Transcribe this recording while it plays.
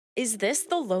Is this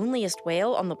the loneliest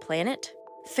whale on the planet?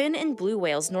 Fin and blue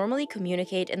whales normally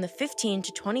communicate in the 15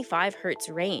 to 25 hertz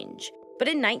range. But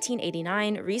in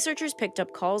 1989, researchers picked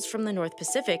up calls from the North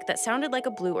Pacific that sounded like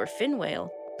a blue or fin whale,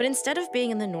 but instead of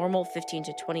being in the normal 15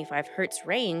 to 25 hertz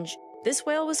range, this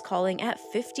whale was calling at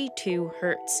 52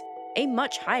 hertz, a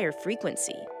much higher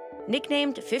frequency.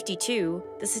 Nicknamed 52,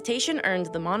 the cetacean earned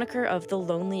the moniker of the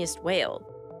loneliest whale,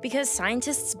 because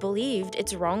scientists believed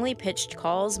its wrongly pitched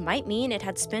calls might mean it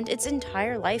had spent its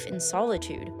entire life in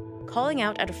solitude, calling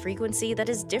out at a frequency that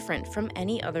is different from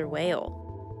any other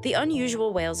whale. The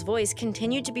unusual whale's voice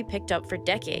continued to be picked up for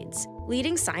decades,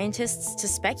 leading scientists to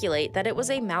speculate that it was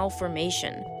a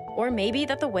malformation, or maybe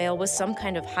that the whale was some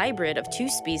kind of hybrid of two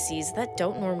species that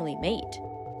don't normally mate.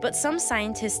 But some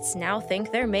scientists now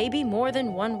think there may be more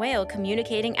than one whale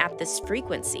communicating at this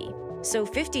frequency, so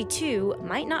 52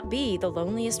 might not be the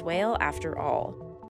loneliest whale after all.